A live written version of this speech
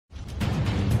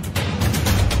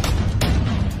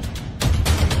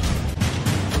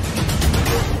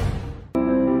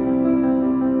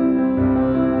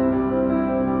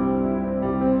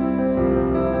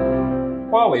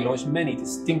Huawei launched many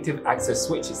distinctive access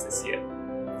switches this year.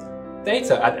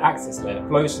 Data at the access layer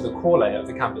flows to the core layer of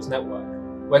the campus network,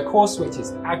 where core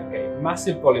switches aggregate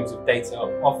massive volumes of data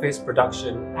of office,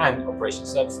 production, and operation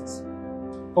services.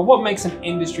 But what makes an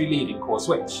industry-leading core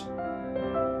switch?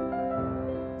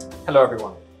 Hello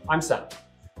everyone, I'm Sam.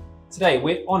 Today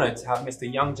we're honoured to have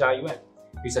Mr. Yang Jiayuan,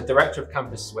 who's the Director of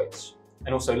Campus Switch,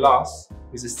 and also Lars,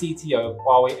 who's the CTO of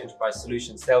Huawei Enterprise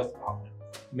Solutions Sales Department,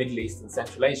 Middle East and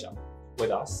Central Asia, with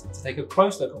us to take a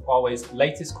close look at Huawei's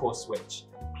latest core switch,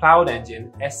 CloudEngine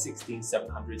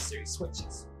S16700 series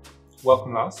switches.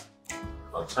 Welcome Lars.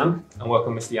 Welcome Sam. And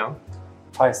welcome Mr. Yang.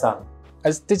 Hi Sam.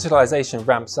 As digitalization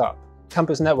ramps up,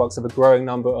 campus networks have a growing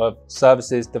number of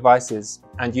services, devices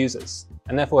and users,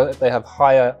 and therefore they have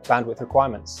higher bandwidth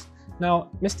requirements. Now,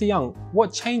 Mr. Yang,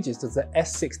 what changes does the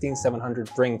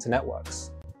S16700 bring to networks?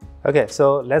 Okay,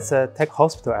 so let's take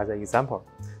hospital as an example.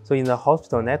 So in the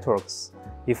hospital networks,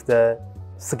 if the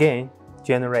scan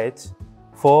generates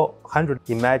 400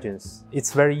 images,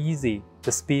 it's very easy.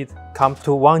 The speed comes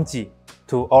to 1G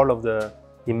to all of the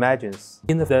images.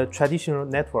 In the traditional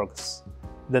networks,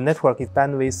 the network is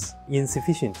bandwidth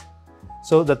insufficient.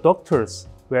 So the doctors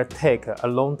will take a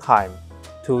long time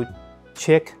to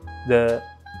check the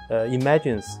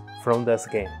images from the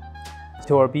scan. It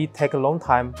will take a long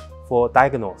time for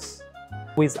diagnosis.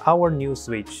 With our new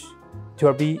switch, it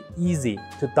will be easy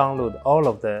to download all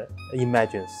of the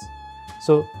images.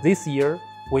 So this year,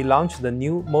 we launched the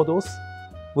new models.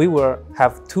 We will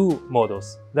have two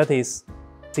models, that is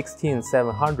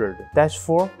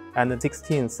 16700-4 and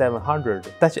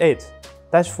 16700-8.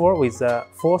 -4 with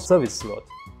 4 service slot,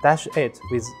 -8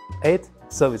 with 8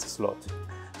 service slot.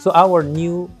 So our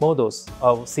new models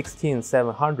of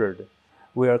 16700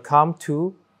 will come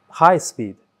to high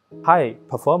speed, high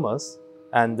performance,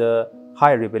 and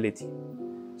high reliability.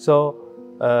 So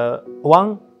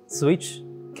one switch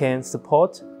can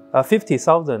support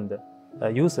 50,000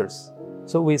 users.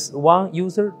 So with one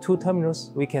user, 2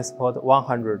 terminals, we can support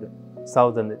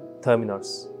 100,000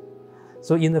 terminals.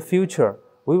 So in the future,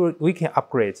 we can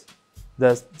upgrade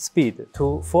the speed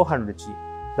to 400G.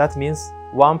 That means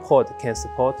one port can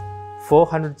support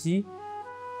 400G.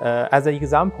 As an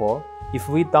example, if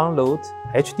we download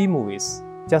HD movies,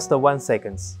 just 1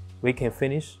 second, we can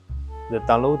finish the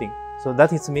downloading. So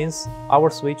that means our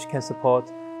switch can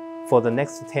support for the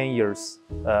next 10 years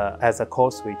as a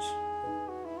core switch.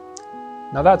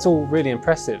 Now that's all really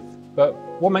impressive, but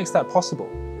what makes that possible?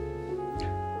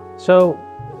 So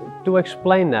to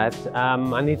explain that,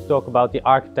 I need to talk about the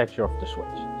architecture of the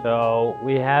switch. So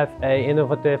we have an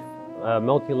innovative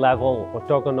multi-level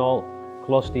orthogonal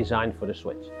cloth design for the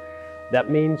switch. That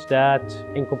means that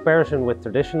in comparison with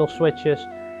traditional switches,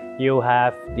 you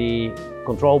have the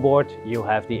control board, you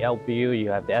have the LPU,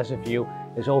 you have the SFU,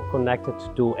 is all connected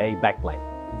to a backplane.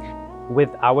 With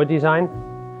our design,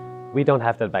 we don't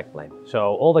have that backplane.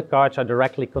 So all the cards are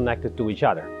directly connected to each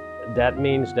other. That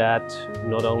means that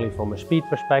not only from a speed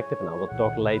perspective, and I will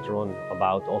talk later on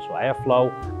about also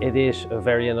airflow, it is a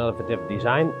very innovative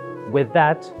design. With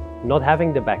that, not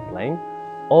having the backplane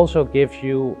also gives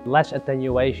you less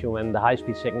attenuation when the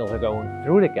high-speed signals are going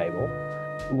through the cable.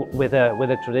 With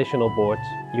a traditional board,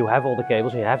 you have all the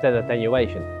cables and you have that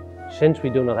attenuation. Since we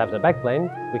do not have the backplane,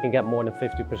 we can get more than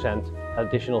 50%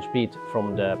 additional speed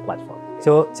from the platform.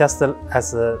 So just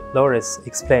as Loris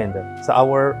explained, so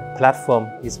our platform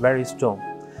is very strong.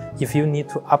 If you need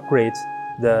to upgrade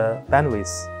the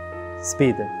bandwidth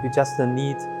speed, you just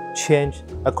need change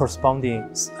a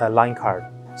corresponding line card.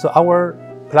 So our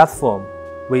platform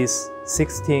with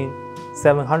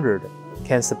 16700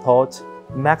 can support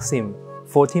maximum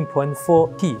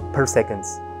 14.4T per second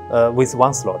with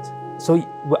one slot. So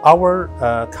our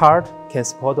card can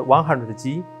support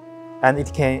 100G, and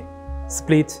it can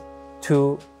split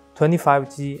to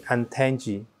 25G and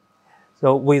 10G.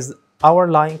 So with our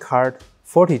line card,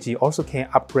 40G also can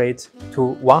upgrade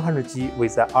to 100G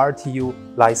with the RTU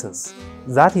license.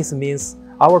 That means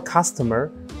our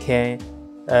customer can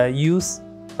use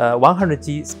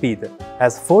 100G speed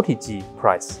as 40G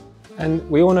price. And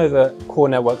we all know that core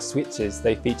network switches,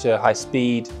 they feature high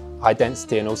speed, high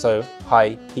density, and also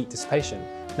high heat dissipation.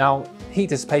 Now, heat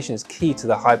dissipation is key to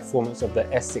the high performance of the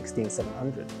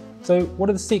S16700. So what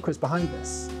are the secrets behind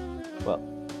this? Well,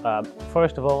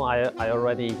 first of all, I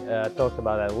already talked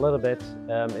about that a little bit.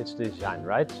 It's the design,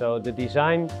 right? So the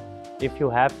design, if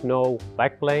you have no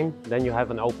backplane, then you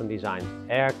have an open design.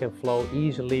 Air can flow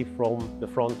easily from the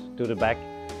front to the back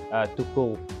to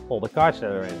cool all the cards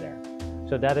that are in there.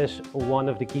 So that is one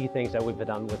of the key things that we've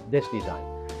done with this design.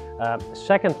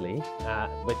 Secondly,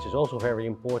 which is also very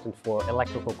important for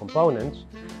electrical components,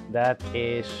 that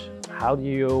is how do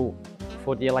you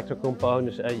for the electrical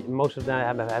components, most of them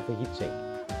have a heatsink.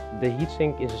 The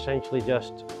heatsink is essentially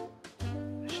just,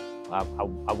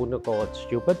 I would not call it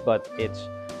stupid, but it's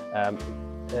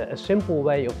a simple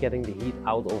way of getting the heat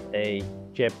out of a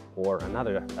chip or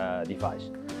another device.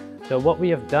 So what we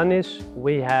have done is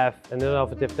we have an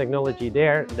innovative technology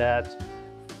there that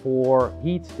for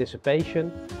heat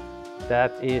dissipation,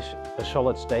 that is a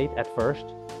solid state at first.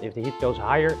 If the heat goes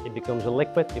higher, it becomes a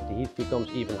liquid. If the heat becomes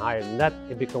even higher than that,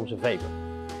 it becomes a vapor.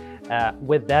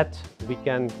 With that, we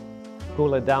can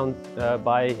cool it down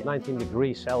by 19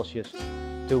 degrees Celsius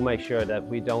to make sure that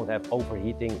we don't have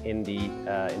overheating in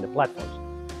the platforms.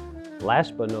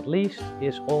 Last but not least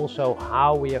is also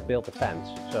how we have built the fans.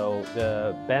 So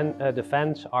the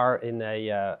fans are in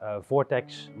a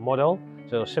vortex model,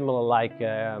 so similar like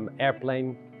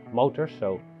airplane motors.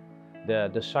 So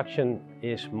the suction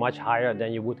is much higher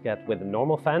than you would get with a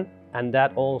normal fan, and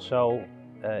that also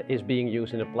is being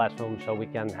used in the platform, so we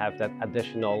can have that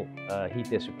additional heat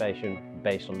dissipation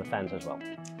based on the fans as well.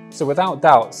 So without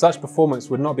doubt, such performance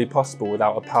would not be possible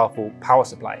without a powerful power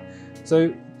supply.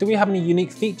 So do we have any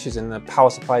unique features in the power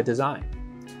supply design?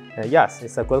 Yes,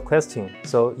 it's a good question.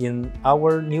 So in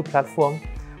our new platform,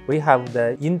 we have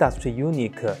the industry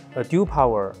unique dual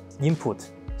power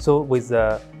input. So with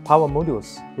the power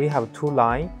modules, we have two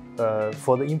lines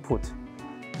for the input.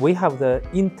 We have the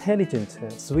intelligent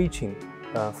switching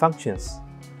functions.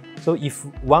 So if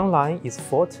one line is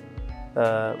fault,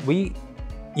 we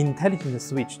intelligently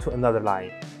switch to another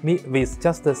line with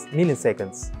just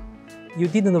milliseconds. You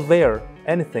didn't wear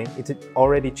anything, it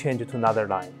already changed to another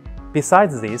line.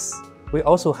 Besides this, we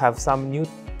also have some new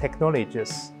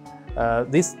technologies.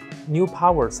 This new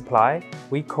power supply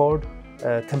we called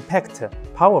compact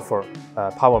powerful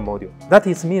power module. That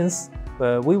means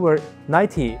we were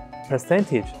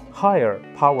 90% higher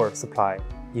power supply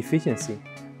efficiency,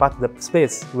 but the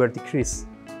space will decrease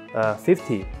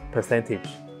 50%.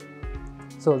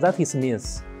 So that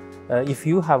means if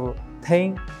you have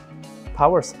 10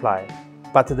 power supply,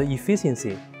 but the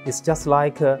efficiency is just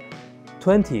like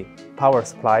 20 power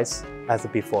supplies as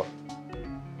before.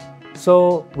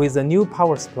 So with the new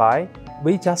power supply,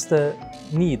 we just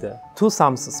need 2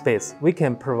 sums space. We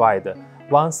can provide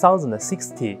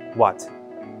 1060 watt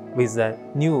with the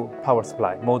new power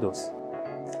supply modules.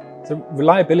 So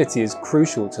reliability is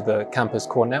crucial to the campus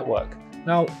core network.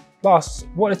 Now, Lars,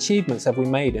 what achievements have we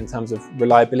made in terms of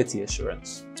reliability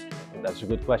assurance? That's a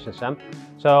good question, Sam.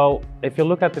 So if you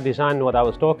look at the design, what I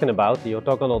was talking about, the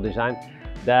orthogonal design,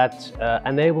 that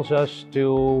enables us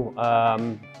to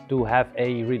have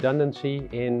a redundancy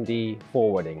in the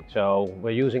forwarding. So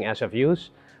we're using SFUs.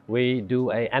 We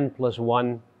do a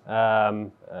N+1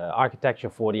 architecture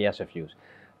for the SFUs.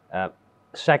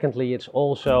 Secondly, it's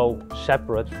also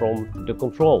separate from the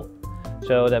control.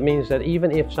 So that means that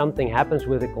even if something happens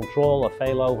with a control, a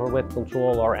failover with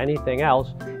control or anything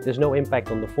else, there's no impact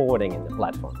on the forwarding in the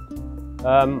platform.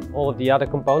 All of the other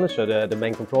components, so the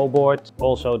main control board,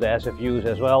 also the SFUs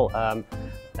as well,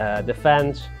 the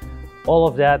fans, all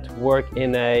of that work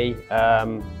in a,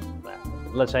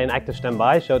 let's say, an active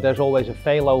standby. So there's always a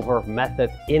failover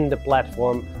method in the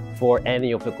platform for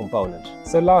any of the components.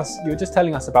 So Lars, you were just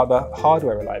telling us about the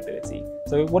hardware reliability.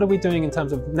 So what are we doing in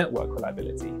terms of network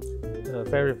reliability?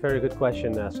 Very, very good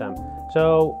question, Sam.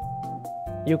 So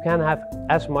you can have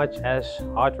as much as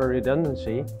hardware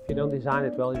redundancy. If you don't design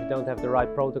it well, if you don't have the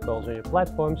right protocols on your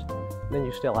platforms, then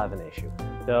you still have an issue.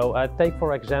 So take,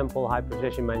 for example, high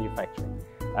precision manufacturing.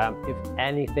 If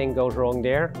anything goes wrong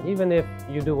there, even if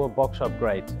you do a box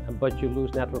upgrade, but you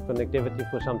lose network connectivity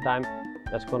for some time,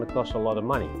 that's going to cost a lot of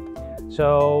money.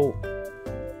 So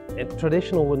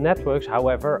traditional networks,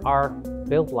 however, are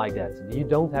built like that. You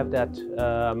don't have that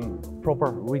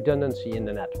proper redundancy in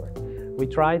the network. We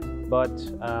tried, but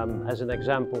as an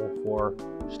example for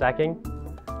stacking,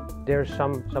 there's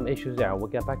some issues there. We'll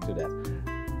get back to that.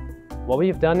 What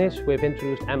we've done is we've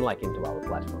introduced MLAC into our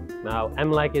platform. Now,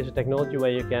 MLAC is a technology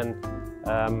where you can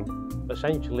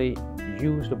essentially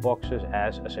use the boxes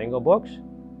as a single box,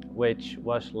 which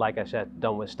was, like I said,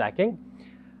 done with stacking.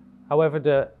 However,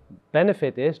 the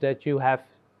benefit is that you have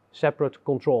separate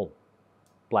control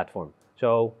platform.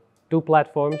 So 2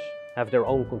 platforms have their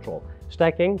own control.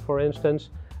 Stacking, for instance,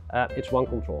 it's one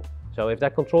control. So if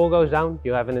that control goes down,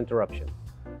 you have an interruption.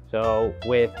 So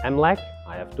with MLAC,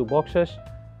 I have 2 boxes,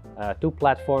 2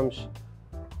 platforms.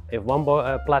 If one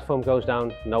platform goes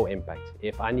down, no impact.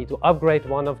 If I need to upgrade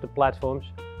one of the platforms,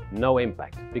 no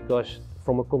impact, because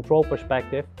from a control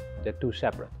perspective, they're 2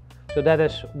 separate. So that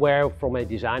is where, from a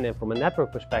design and from a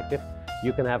network perspective,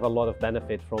 you can have a lot of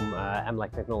benefit from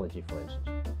MLAC technology, for instance.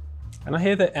 And I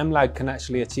hear that MLAG can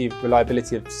actually achieve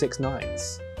reliability of 6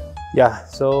 nines. Yeah,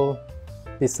 so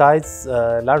besides,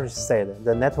 Lars said,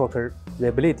 the network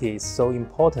reliability is so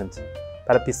important.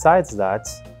 But besides that,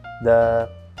 the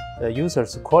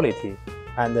user's quality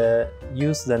and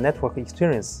the network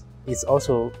experience is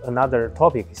also another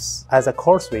topic. As a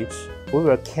core switch, we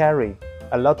will carry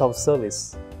a lot of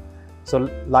service. So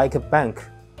like a bank,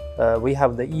 we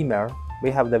have the email,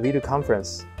 we have the video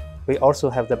conference, we also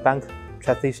have the bank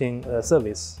transaction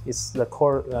service. It's the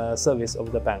core service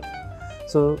of the bank.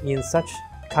 So in such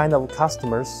kind of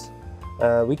customers,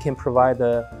 we can provide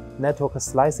the network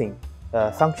slicing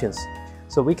functions.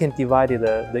 So we can divide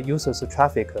the user's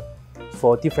traffic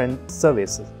for different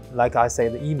services, like I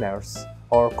said, emails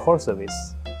or core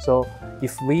service. So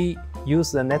if we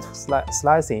use the network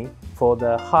slicing for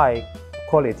the high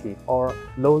quality or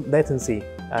low latency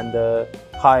and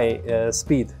high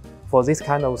speed, for this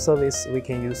kind of service, we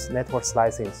can use network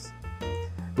slicing.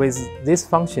 With these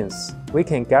functions, we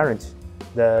can guarantee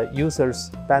the user's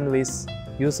bandwidth,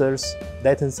 user's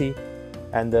latency,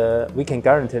 and we can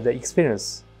guarantee the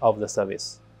experience of the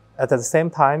service. At the same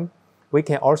time, we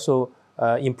can also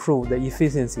improve the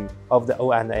efficiency of the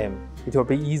O&M. It will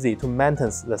be easy to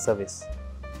maintain the service.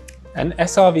 And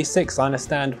SRv6, I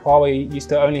understand Huawei used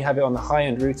to only have it on the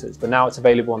high-end routers, but now it's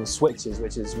available on the switches,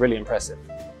 which is really impressive.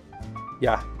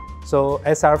 Yeah, so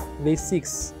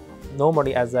SRv6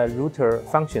 normally as a router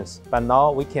functions, but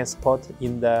now we can support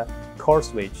in the core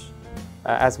switch.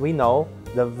 As we know,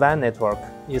 the WAN network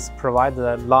is provided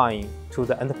a line to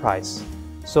the enterprise.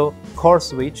 So core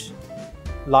switch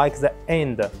like the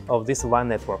end of this WAN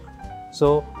network.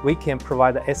 So we can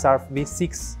provide the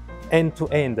SRv6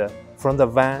 end-to-end from the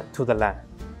WAN to the LAN.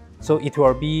 So it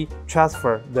will be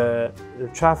transfer the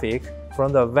traffic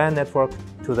from the WAN network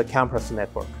to the campus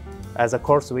network. As a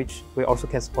core switch, we also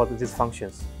can support these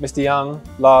functions. Mr. Young,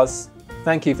 Lars,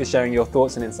 thank you for sharing your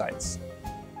thoughts and insights.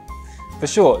 For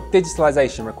sure,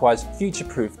 digitalization requires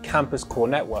future-proof campus core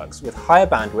networks with higher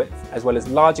bandwidth, as well as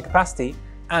larger capacity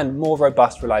and more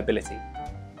robust reliability.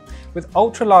 With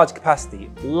ultra-large capacity,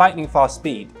 lightning-fast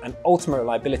speed, and ultimate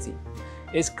reliability,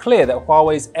 it's clear that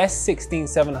Huawei's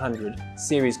S16700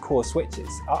 series core switches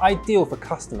are ideal for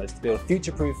customers to build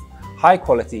future-proof,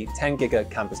 high-quality 10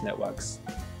 giga campus networks.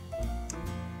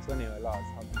 So anyway, Lars,